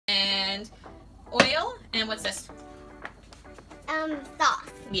oil, and what's this?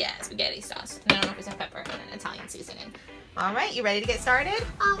 Sauce. Yeah, spaghetti sauce. And I don't know if it's a pepper and an Italian seasoning. All right, you ready to get started?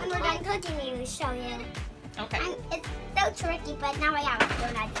 When we're done cooking, we will show you. Okay. It's so tricky, but now I have a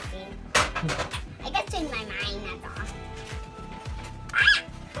spoon at the scene. I guess in my mind, that's all.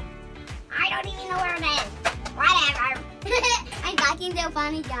 I don't even know where it is. Whatever. I'm talking so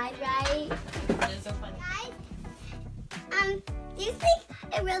funny, guys, right? That is so funny. Guys, do you think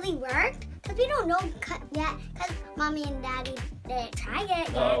it really worked? Because we don't know yet, because Mommy and Daddy didn't try it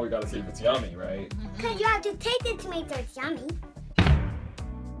yet. Oh, we gotta see if it's yummy, right? Because you have to taste it to make sure it's yummy.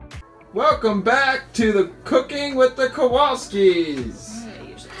 Welcome back to the Cooking with the Kowalskis.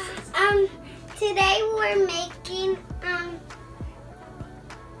 Today we're making,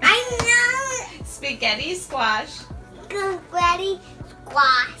 I know, Spaghetti squash, spaghetti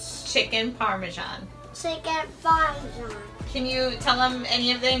squash chicken parmesan. chicken parmesan. Can you tell them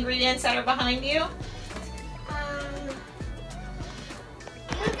any of the ingredients that are behind you?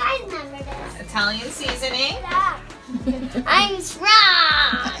 You guys remember this? Italian seasoning. I'm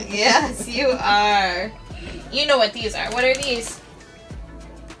strong. Yes, you are. You know what these are. What are these?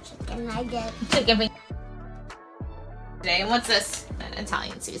 Chicken nugget. Chicken finger. And what's this? An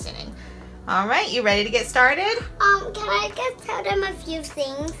Italian seasoning. All right, you ready to get started? Can I just tell them a few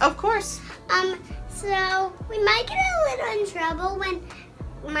things? Of course. So we might get a little in trouble when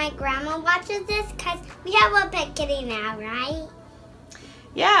my grandma watches this because we have a pet kitty now, right?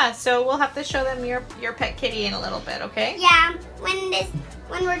 Yeah, so we'll have to show them your pet kitty in a little bit, okay? Yeah, when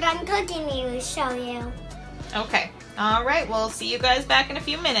we're done cooking, we will show you. Okay. All right, we'll see you guys back in a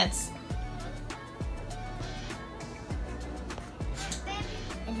few minutes.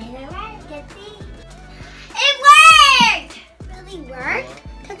 It worked! Really worked?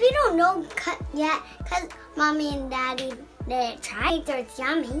 Because we don't know yet, because Mommy and Daddy didn't try it, so it's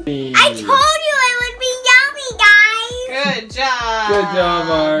yummy. I told you it would be yummy, guys! Good job. Good job,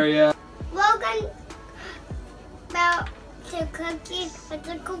 Aria. Welcome to Cooking with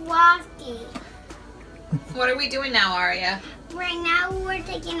the Kowalski. What are we doing now, Aria? Right now, we're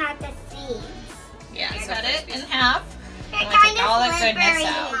taking out the seeds. Yeah, cut it in half. They're I'm gonna kind take all of the goodness slippery,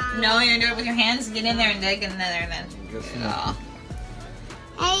 out. Mom. No, you're gonna do it with your hands. Get in there and dig in there and then. Oh.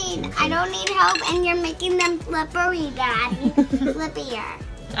 Hey, I don't need help, and you're making them slippery, Daddy. Slippier.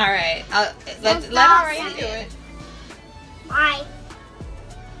 All right, let stop Aria do it. Bye.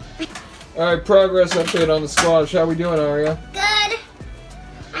 All right, progress update on the squash. How we doing, Aria? Good.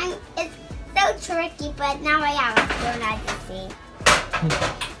 It's so tricky, but now I have a spoon at the scene.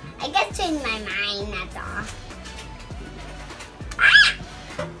 I guess in my mind, that's all.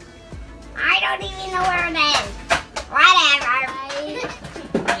 I don't even know where it is. Whatever.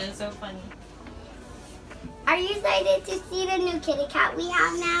 That is so funny. Are you excited to see the new kitty cat we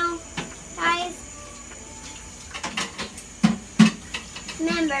have now, guys?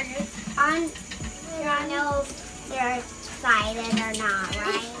 Remember, I don't know if they're excited or not,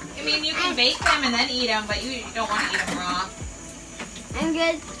 right? I mean, you can bake them and then eat them, but you don't want to eat them raw.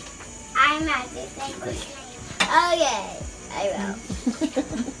 I'm actually saying, okay, I will.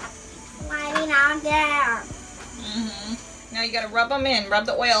 Sliding out there. Now you gotta rub them in. Rub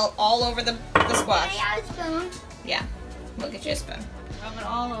the oil all over the squash. Can I have a spoon? Yeah. We'll get you a spoon. Rub it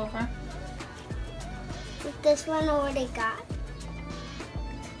all over. Is this one already got?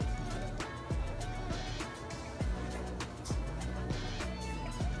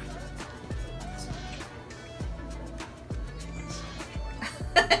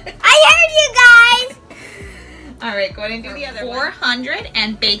 I heard you guys! All right, go ahead and do the other 400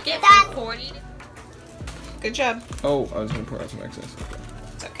 and bake it for 40. Good job. Oh, I was gonna pour out some excess.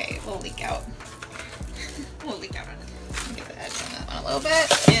 It's okay. We'll leak out. We'll leak out on it. Get the edge on that one a little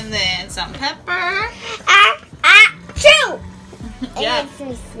bit. And then some pepper. Chew! Yeah. It makes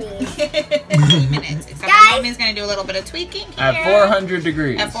me sneeze. 2 minutes. Except Guys. Mommy's going to do a little bit of tweaking here. At 400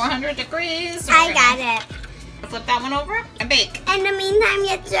 degrees. At 400 degrees. I got it. Flip that one over and bake. In the meantime,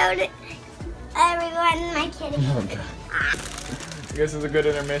 you showed everyone my kitty. Oh, God. I guess it's a good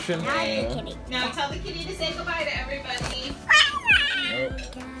intermission. Now the kitty. Now tell the kitty to say goodbye to everybody.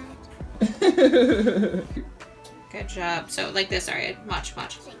 Good job. So like this, Aria. Watch.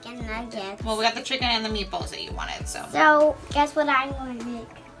 Chicken nuggets. Well, we got the chicken and the meatballs that you wanted, so. So, guess what I'm going to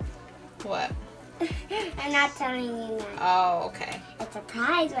make? What? I'm not telling you now. Oh, okay. A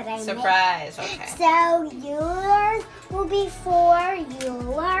surprise what I make. Surprise, okay. So, yours will be for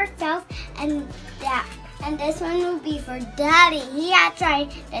yourself, and that. And this one will be for Daddy. He had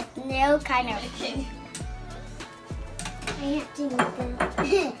tried this new kind of thing. I have to make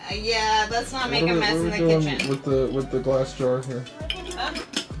this. Yeah, let's not make a mess in the kitchen. With the glass jar here. Huh?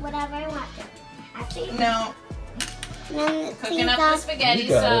 Whatever I want to. cheese? No. And then Cooking up the spaghetti You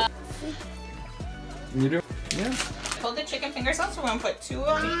got sauce. You do? Yeah. Pull the chicken finger sauce. We're gonna put 2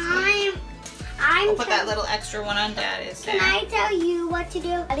 on each. I'm We'll put that little extra one on Daddy's there. Can I tell you what to do?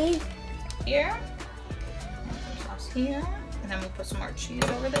 Daddy? Here. And some sauce here. And then we'll put some more cheese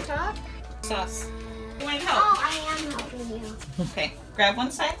over the top. Sauce. You want to help? Oh, I am helping you. Okay. Grab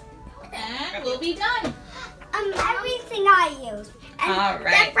one side. And we'll be done. Everything I used. And All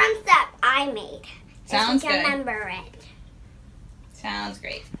right. step from step I made. Sounds if you good. remember it. Sounds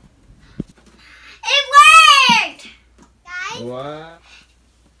great. It worked! Guys, What?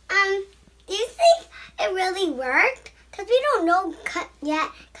 do you think it really worked? Because we don't know yet,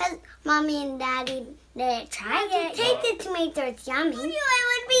 because Mommy and Daddy didn't try it. Taste it to make sure it's yummy. It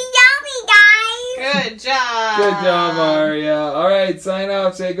would be yummy, guys! Good job. Good job, Aria. All right, sign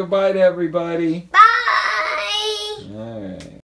off. Say goodbye to everybody. Bye!